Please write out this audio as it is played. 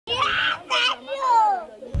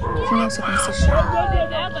Female circumcision,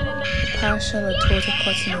 the partial or total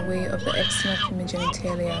cutting away of the external female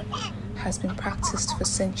genitalia, has been practiced for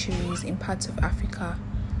centuries in parts of Africa,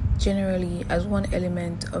 generally as one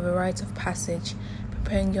element of a rite of passage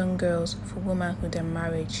preparing young girls for womanhood and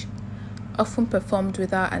marriage. Often performed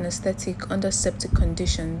without anesthetic under septic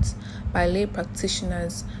conditions by lay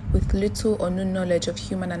practitioners with little or no knowledge of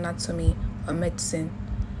human anatomy or medicine.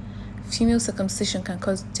 Female circumcision can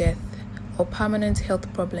cause death or permanent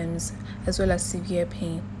health problems as well as severe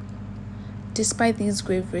pain. Despite these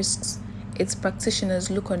grave risks, its practitioners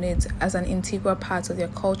look on it as an integral part of their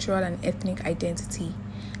cultural and ethnic identity,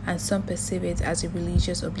 and some perceive it as a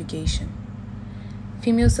religious obligation.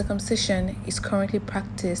 Female circumcision is currently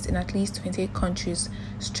practiced in at least 28 countries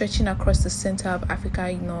stretching across the center of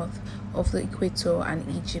Africa north of the equator and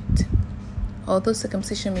Egypt. Although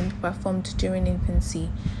circumcision may be performed during infancy,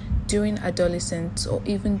 during adolescence, or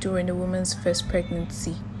even during a woman's first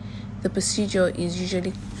pregnancy, the procedure is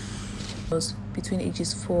usually between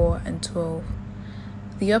ages 4 and 12.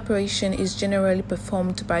 The operation is generally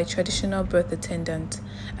performed by a traditional birth attendant,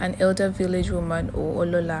 an elder village woman or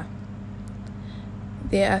olola.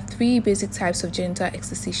 There are 3 basic types of genital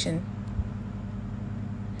excision,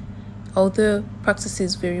 although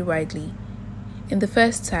practices vary widely. In the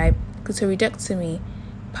first type, clitoridectomy,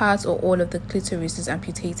 part or all of the clitoris is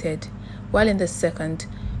amputated, while in the second,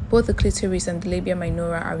 both the clitoris and the labia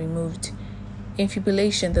minora are removed.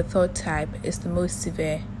 Infibulation, the third type, is the most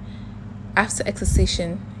severe. After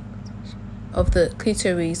excision of the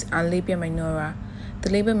clitoris and labia minora, the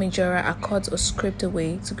labia majora are cut or scraped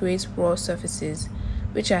away to create raw surfaces,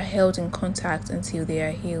 which are held in contact until they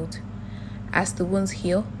are healed. As the wounds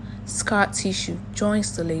heal, scar tissue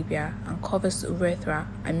joins the labia and covers the urethra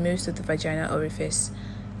and most of the vaginal orifice,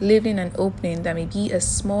 leaving an opening that may be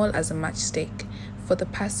as small as a matchstick for the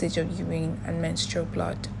passage of urine and menstrual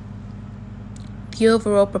blood. The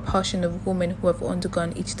overall proportion of women who have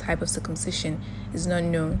undergone each type of circumcision is not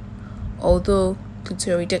known, although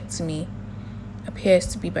clitoridectomy appears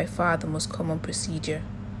to be by far the most common procedure.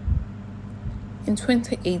 In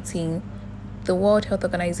 2018, the World Health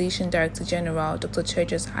Organization Director General, Dr.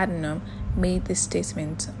 Tedros Adhanom, made this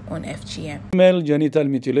statement on FGM. Female genital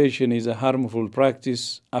mutilation is a harmful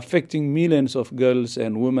practice affecting millions of girls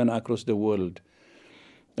and women across the world.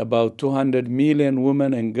 About 200 million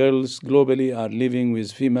women and girls globally are living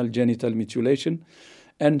with female genital mutilation,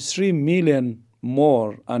 and 3 million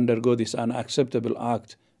more undergo this unacceptable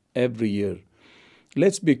act every year.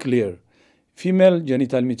 Let's be clear. Female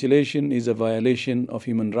genital mutilation is a violation of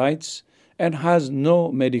human rights and has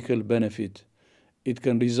no medical benefit. It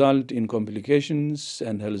can result in complications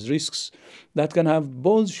and health risks that can have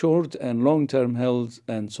both short and long-term health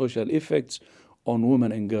and social effects on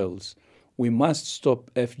women and girls. We must stop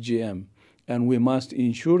FGM, and we must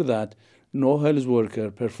ensure that no health worker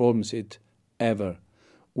performs it ever.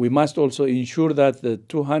 We must also ensure that the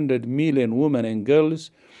 200 million women and girls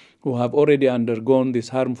who have already undergone this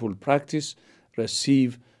harmful practice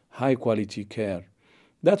receive high-quality care.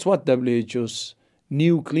 That's what WHO's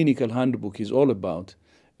new clinical handbook is all about.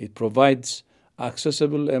 It provides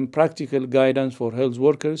accessible and practical guidance for health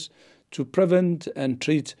workers to prevent and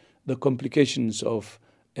treat the complications of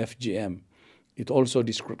FGM. It also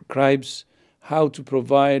describes how to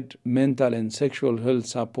provide mental and sexual health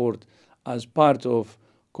support as part of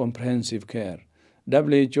comprehensive care.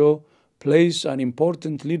 WHO plays an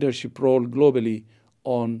important leadership role globally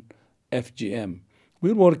on FGM.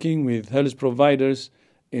 We're working with health providers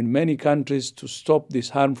in many countries to stop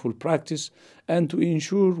this harmful practice and to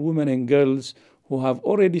ensure women and girls who have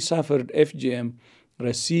already suffered FGM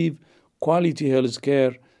receive quality health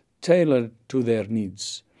care tailored to their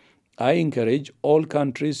needs. I encourage all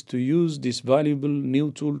countries to use this valuable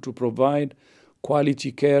new tool to provide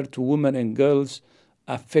quality care to women and girls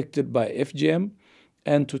affected by FGM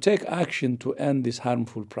and to take action to end this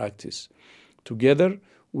harmful practice. Together,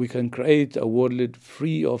 we can create a world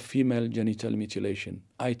free of female genital mutilation.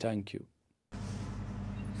 I thank you.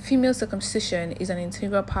 Female circumcision is an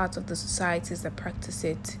integral part of the societies that practice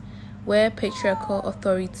it, where patriarchal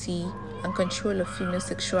authority and control of female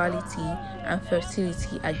sexuality and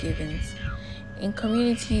fertility are givens. In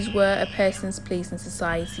communities where a person's place in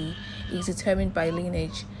society is determined by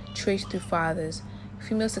lineage traced through fathers,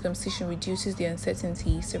 female circumcision reduces the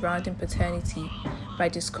uncertainty surrounding paternity by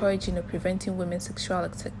discouraging or preventing women's sexual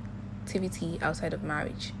activity outside of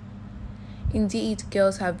marriage. Indeed,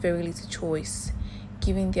 girls have very little choice,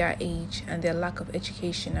 given their age and their lack of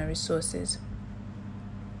education and resources.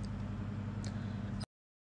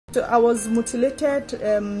 So I was mutilated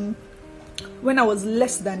when I was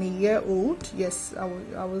less than a year old. Yes,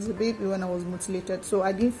 I was a baby when I was mutilated, so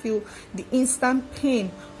I didn't feel the instant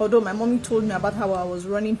pain, although my mommy told me about how I was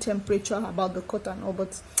running temperature, about the cut and all,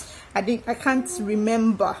 but I can't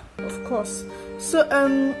remember, of course. So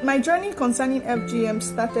my journey concerning FGM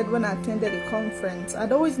started when I attended a conference.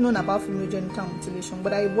 I'd always known about female genital mutilation,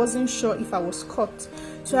 but I wasn't sure if I was caught.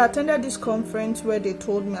 So I attended this conference where they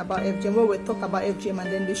told me about FGM, where we talked about FGM, and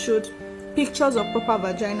then they showed pictures of proper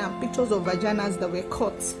vagina and pictures of vaginas that were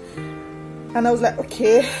cut. And I was like,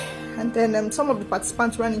 okay. And then some of the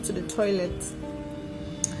participants ran into the toilet.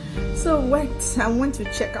 So I went to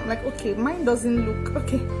check. I'm like, okay, mine doesn't look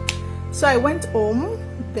okay. So I went home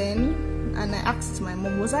then, and I asked my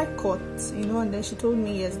mom, was I caught? You know, and then she told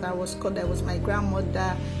me, yes, that I was caught. That was my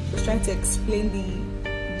grandmother. She was trying to explain the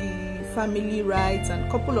family rights and a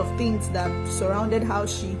couple of things that surrounded how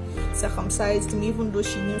she circumcised me, even though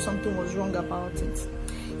she knew something was wrong about it.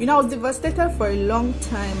 You know, I was devastated for a long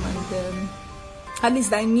time, and at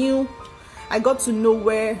least I got to know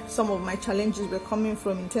where some of my challenges were coming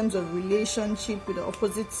from in terms of relationship with the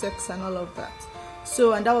opposite sex and all of that.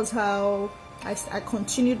 So, and that was how I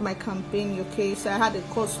continued my campaign. Okay, so I had a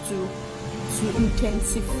cause to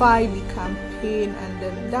intensify the campaign,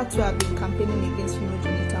 and that's why I've been campaigning against female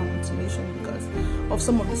genital mutilation, because of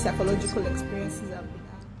some of the psychological experiences I've been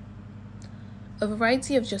had. A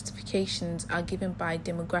variety of justifications are given by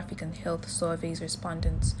demographic and health surveys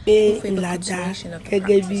respondents who favor continuation of the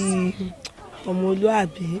practice.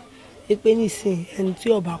 Ọmọlúàbí pé nísìn ẹni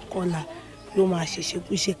tí ó bá kọlà ló máa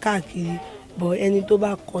ṣèṣekúṣe káàkiri, bọ̀ ẹni tó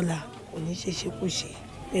bá kọlà kò ní ṣèṣekúṣe.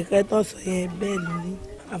 Nǹkan tó sọ yẹn bẹ́ẹ̀ lórí.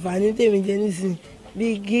 Àǹfààní tèmi jẹ́ nísìn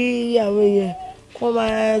bí kí àwọn èèyàn kó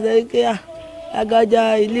máa sọ pé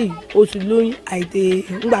lágbájá ilé oṣù lóyún àìtè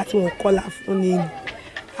nígbà tí wọ́n kọlà fún ni.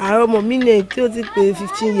 Àwọn ọmọ mi ní tí ó ti pé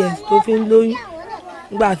 15 years tó fi ń lóyún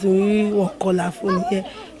nígbà tí wọ́n kọlà fún nìyẹn.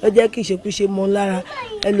 Ó jẹ́ kí ìṣekúṣe mọ́ lára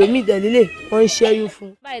ẹlòmíì tẹ̀lélẹ̀ wọ́n ń ṣẹ́yún fún.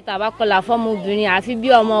 Báyìí tá bá kọlà fọ́mọbìnrin àfi bí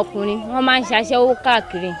ọmọkùnrin wọ́n máa ń ṣaṣẹ́wó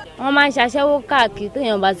káàkiri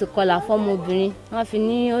téèyàn bá ti kọlà fọ́mọbìnrin wọ́n fi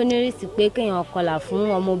ní onírìsì pé kéèyàn kọlà fún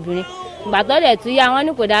ọmọbìnrin. Ìgbà tó dẹ̀ tún yá wọ́n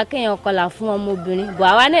ní kò dáa kéèyàn kọlà fún ọmọbìnrin, bọ̀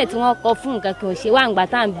àwa náà tí wọ́n kọ fún nǹkan kí n ṣe wá ìgbà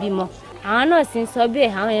tá à ń bímọ. Àwọn náà sì ń sọ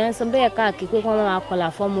bẹ́ẹ̀, àwọn èèyàn ń sọ bẹ́ẹ̀ káàkiri pé kí wọ́n máa kọlà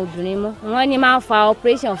fọ́mọbìnrin mọ́. Wọ́n ní máa ń fa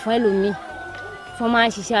operation fún ẹlòmíì, wọ́n máa ń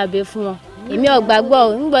ṣiṣẹ́ abẹ fún wọn. Èmi ò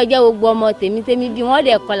gbàgbọ́ nígbà jẹ́ gbogbo ọmọ tèmi bí wọ́n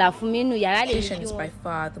dẹ̀ kọlà fún mi nínú yàrá lè Mutilation is by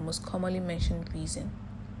far the most commonly mentioned reason.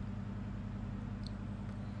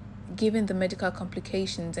 Given the medical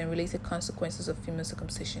complications and related consequences of female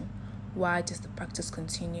circumcision, why does the practice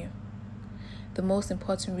continue? The most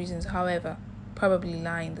important reasons, however, probably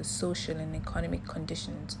lie in the social and economic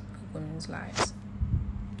conditions of women's lives.